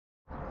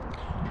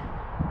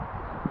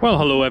Well,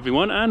 hello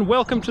everyone, and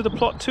welcome to the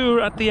plot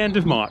tour at the end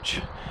of March.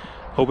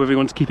 Hope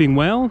everyone's keeping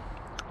well.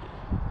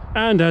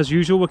 And as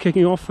usual, we're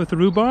kicking off with the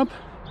rhubarb.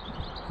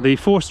 The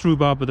forced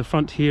rhubarb at the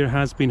front here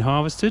has been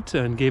harvested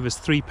and gave us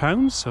 3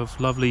 pounds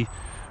of lovely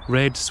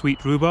red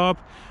sweet rhubarb.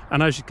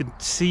 And as you can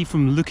see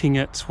from looking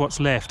at what's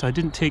left, I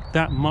didn't take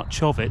that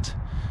much of it,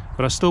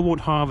 but I still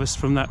won't harvest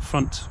from that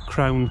front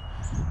crown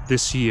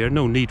this year.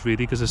 No need really,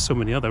 because there's so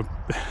many other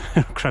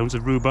crowns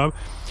of rhubarb.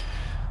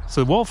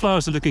 So the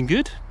wallflowers are looking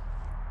good.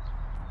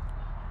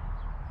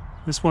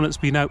 This one that's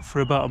been out for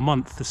about a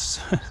month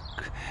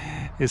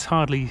is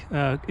hardly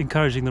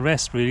encouraging the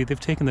rest really. They've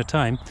taken their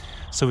time.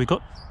 So we've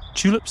got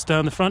tulips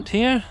down the front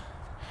here,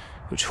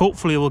 which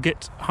hopefully will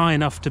get high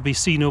enough to be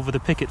seen over the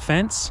picket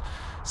fence.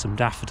 Some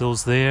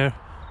daffodils there.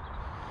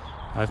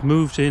 I've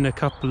moved in a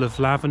couple of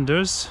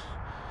lavenders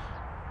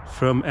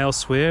from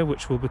elsewhere,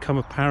 which will become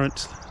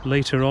apparent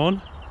later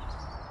on.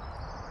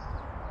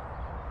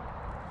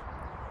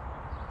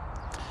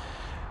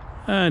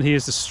 And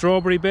here's the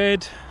strawberry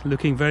bed,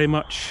 looking very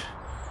much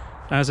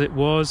as it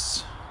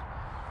was.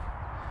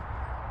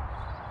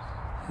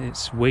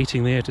 It's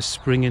waiting there to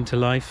spring into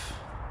life.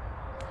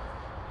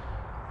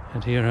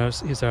 And here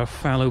is our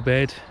fallow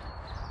bed.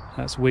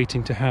 That's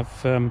waiting to have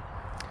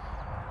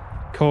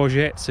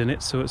courgettes in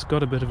it, so it's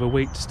got a bit of a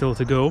wait still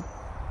to go.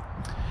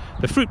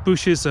 The fruit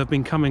bushes have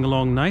been coming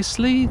along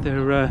nicely.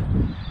 They're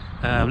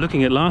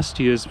looking at last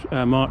year's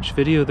March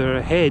video, they're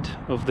ahead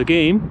of the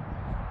game.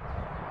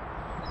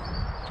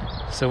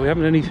 So we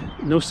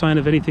haven't no sign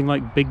of anything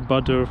like big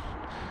bud or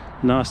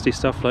nasty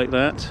stuff like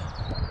that.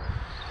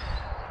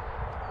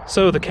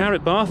 So the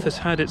carrot bath has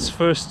had its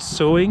first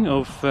sowing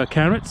of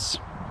carrots.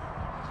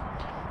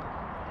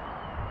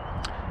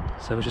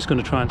 So we're just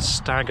going to try and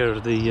stagger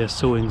the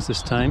sowings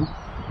this time.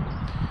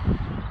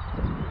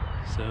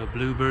 So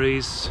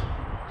blueberries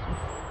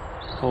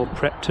all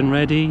prepped and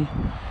ready.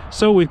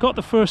 So we've got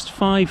the first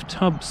 5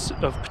 tubs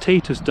of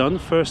potatoes done,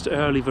 first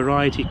early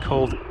variety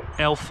called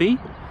Elfie.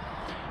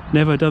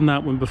 Never done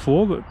that one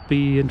before, but it'd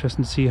be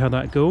interesting to see how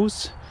that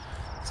goes.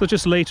 So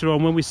just later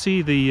on, when we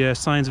see the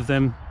signs of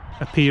them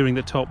appearing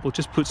at the top, we'll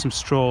just put some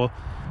straw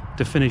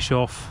to finish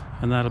off,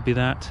 and that'll be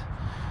that.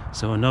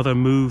 So another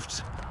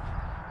moved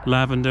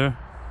lavender.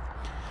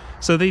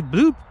 So the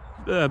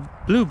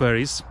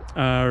blueberries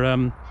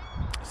are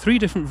 3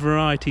 different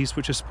varieties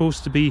which are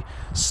supposed to be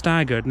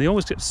staggered, and they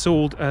always get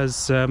sold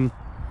as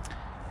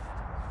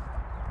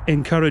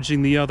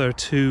encouraging the other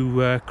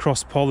to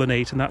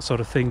cross-pollinate and that sort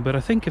of thing, but I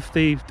think if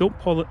they don't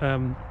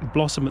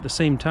blossom at the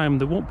same time,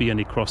 there won't be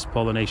any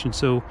cross-pollination,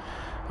 so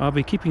I'll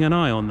be keeping an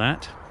eye on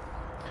that.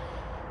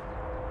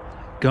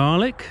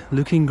 Garlic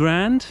looking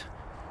grand.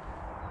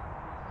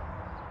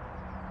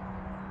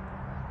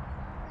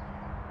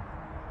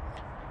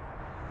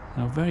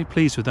 I'm very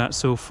pleased with that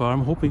so far.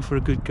 I'm hoping for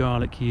a good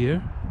garlic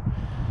year.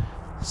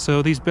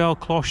 So these bell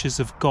cloches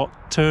have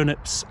got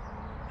turnips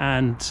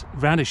and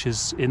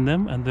radishes in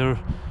them, and they're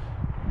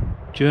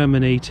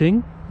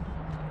germinating.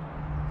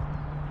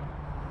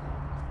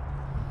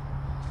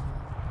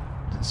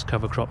 There's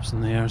cover crops in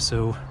there,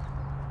 so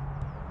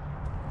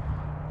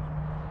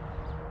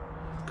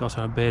got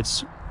our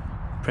beds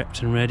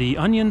prepped and ready.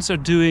 Onions are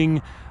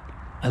doing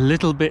a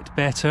little bit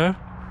better.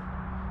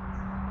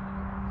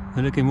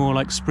 They're looking more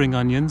like spring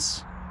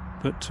onions,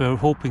 but we're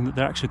hoping that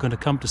they're actually going to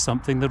come to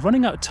something. They're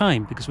running out of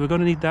time because we're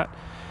going to need that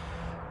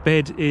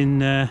bed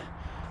in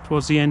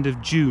towards the end of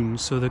June,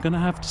 so they're going to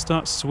have to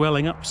start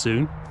swelling up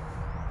soon.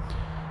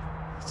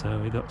 So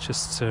we've got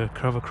just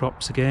cover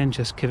crops again,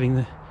 just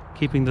keeping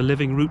the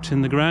living root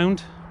in the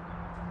ground.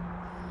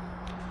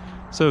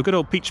 So good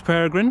old peach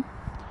peregrine,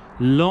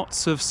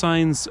 lots of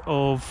signs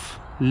of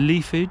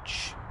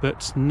leafage,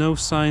 but no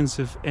signs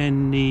of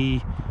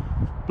any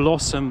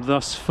blossom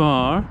thus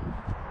far.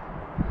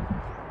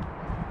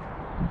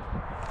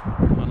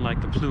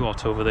 Unlike the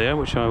pluot over there,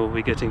 which I will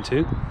be getting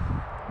to.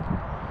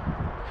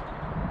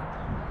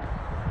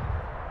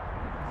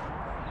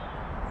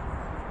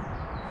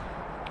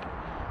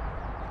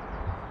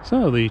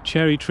 So the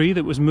cherry tree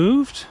that was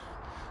moved,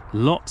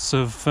 lots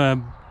of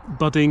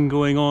budding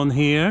going on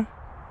here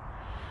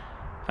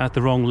at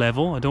the wrong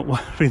level. I don't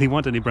really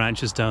want any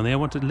branches down there, I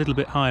want it a little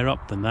bit higher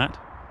up than that.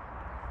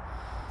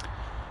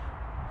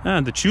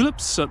 And the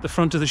tulips at the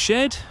front of the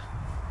shed,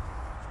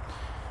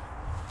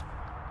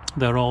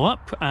 they're all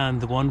up,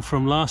 and the one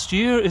from last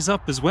year is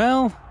up as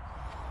well.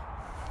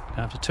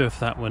 I have to turf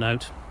that one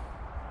out.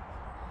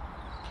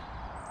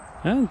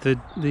 And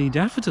the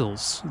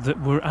daffodils that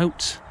were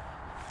out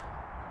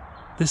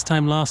this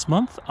time last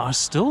month are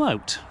still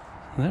out.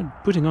 They're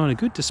putting on a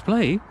good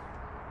display.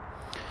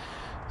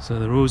 So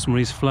the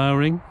rosemary's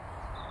flowering.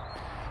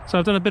 So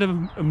I've done a bit of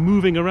a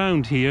moving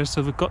around here.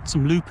 So we've got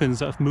some lupins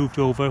that I've moved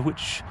over,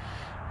 which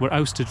were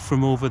ousted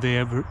from over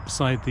there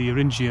beside the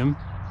eryngium.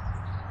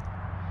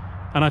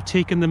 And I've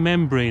taken the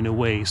membrane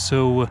away,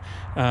 so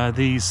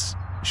these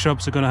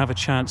shrubs are going to have a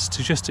chance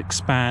to just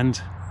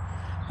expand.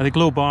 And the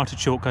globe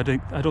artichoke, I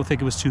don't think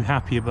it was too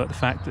happy about the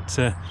fact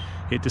that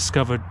it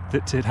discovered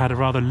that it had a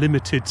rather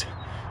limited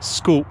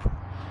scope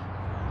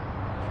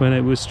when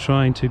it was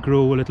trying to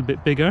grow a little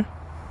bit bigger.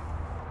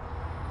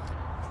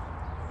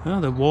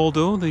 The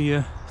Waldo,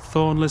 the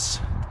thornless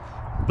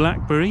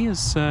blackberry,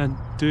 is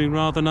doing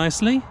rather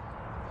nicely.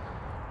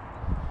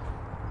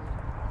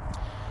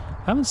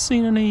 Haven't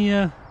seen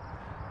any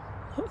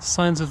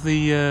signs of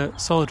the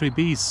solitary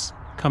bees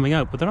coming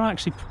out, but there are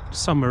actually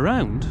some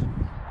around.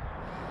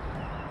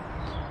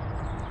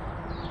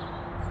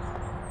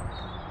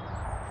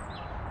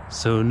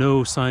 So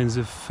no signs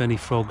of any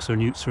frogs or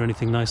newts or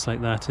anything nice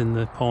like that in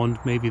the pond,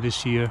 maybe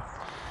this year.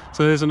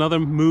 So there's another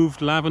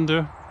moved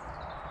lavender.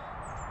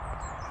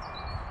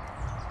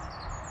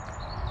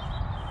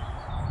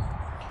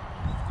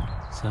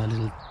 So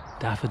little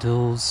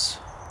daffodils.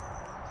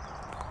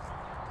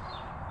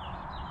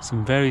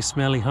 Some very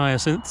smelly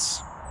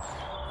hyacinths.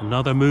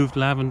 Another moved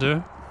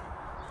lavender.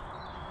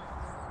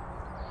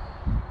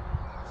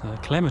 So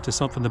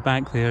clematis up in the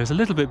back there is a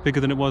little bit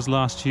bigger than it was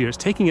last year. It's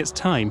taking its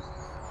time.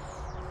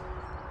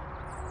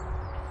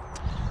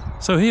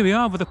 So here we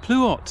are with a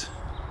pluot,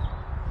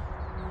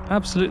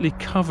 absolutely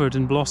covered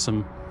in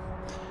blossom.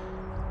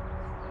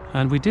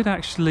 And we did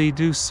actually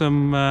do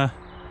some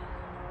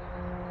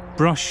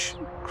brush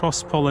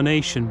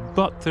cross-pollination,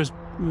 but there's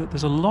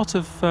a lot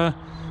of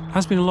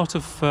has been a lot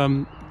of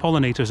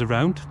pollinators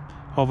around,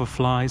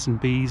 hoverflies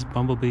and bees,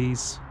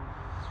 bumblebees.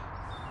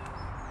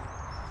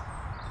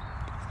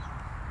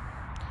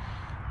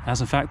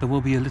 As in fact, there will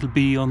be a little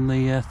bee on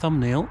the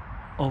thumbnail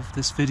of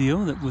this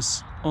video that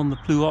was on the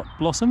pluot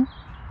blossom.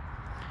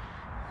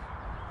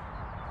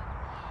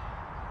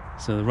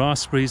 So the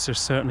raspberries are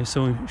certainly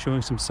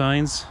showing some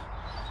signs.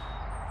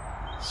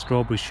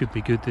 Strawberries should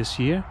be good this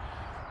year.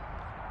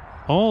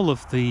 All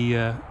of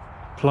the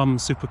plum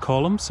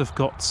supercolumns have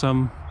got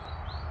some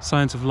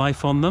signs of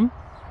life on them.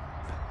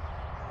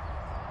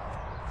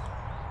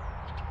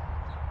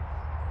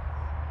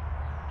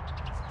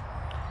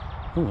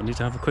 Oh, I need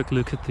to have a quick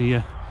look at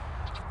the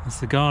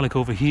garlic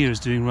over here is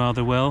doing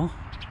rather well.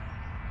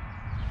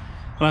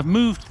 And I've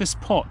moved this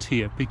pot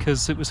here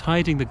because it was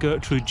hiding the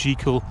Gertrude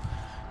Jekyll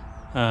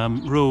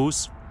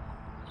rose,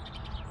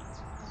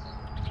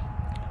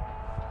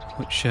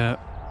 which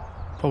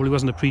probably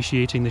wasn't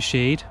appreciating the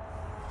shade.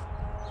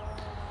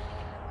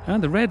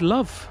 And the red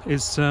love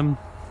is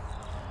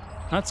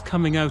that's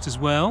coming out as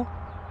well.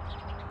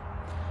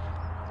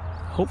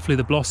 Hopefully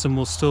the blossom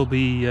will still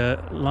be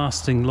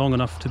lasting long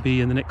enough to be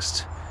in the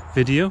next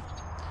video.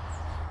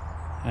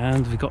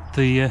 And we've got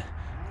the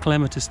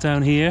clematis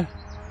down here.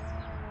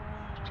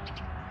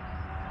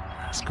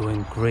 That's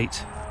going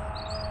great.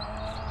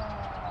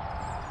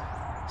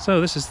 So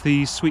this is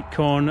the sweet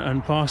corn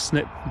and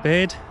parsnip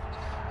bed.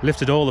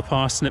 Lifted all the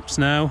parsnips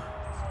now.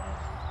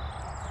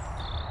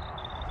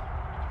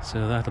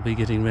 So that'll be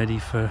getting ready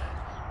for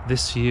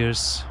this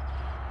year's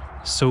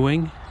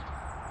sowing.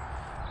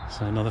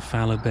 So another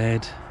fallow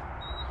bed.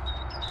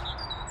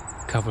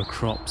 Cover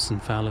crops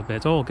and fallow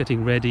beds, all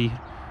getting ready,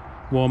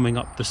 warming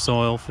up the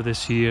soil for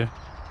this year.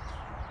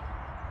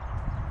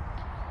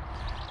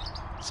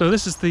 So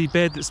this is the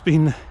bed that's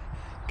been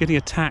getting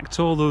attacked.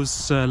 All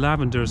those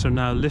lavenders are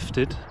now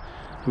lifted,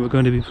 and we're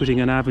going to be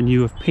putting an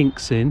avenue of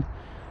pinks in,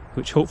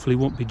 which hopefully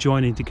won't be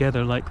joining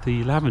together like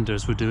the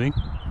lavenders were doing.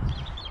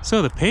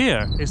 So the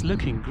pear is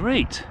looking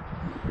great.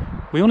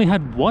 We only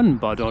had one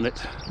bud on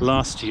it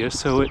last year,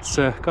 so it's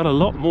got a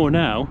lot more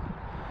now.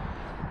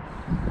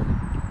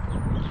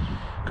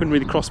 Couldn't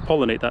really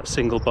cross-pollinate that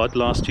single bud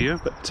last year,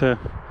 but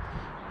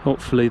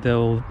hopefully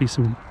there'll be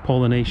some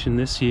pollination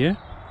this year.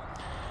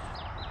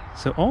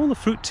 So all the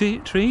fruit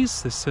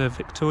trees, this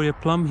Victoria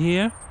plum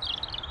here,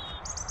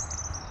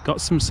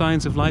 got some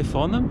signs of life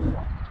on them.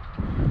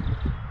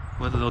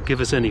 Whether they'll give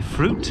us any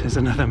fruit is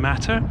another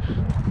matter.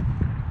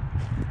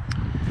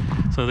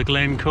 So the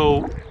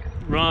Glencoe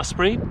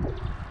raspberry,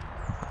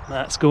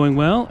 that's going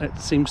well. It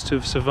seems to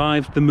have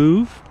survived the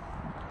move.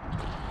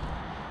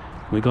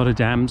 We got a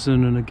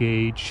damson and a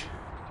gage,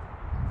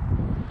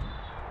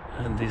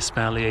 and the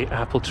espalier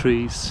apple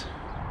trees.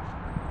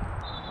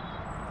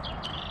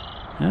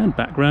 And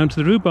back round to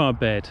the rhubarb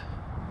bed.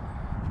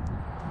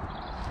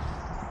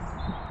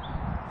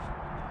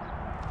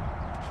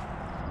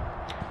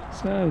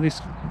 So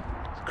these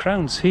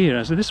crowns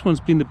here, so this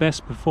one's been the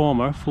best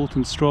performer,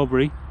 Fulton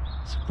Strawberry,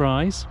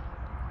 surprise.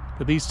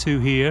 But these two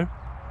here,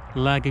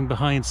 lagging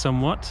behind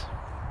somewhat.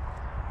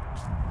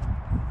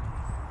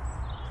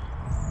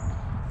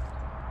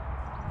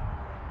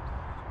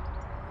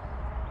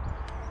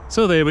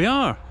 So there we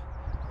are,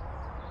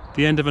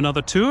 the end of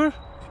another tour,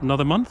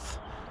 another month.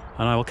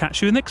 And I will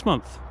catch you next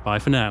month. Bye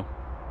for now.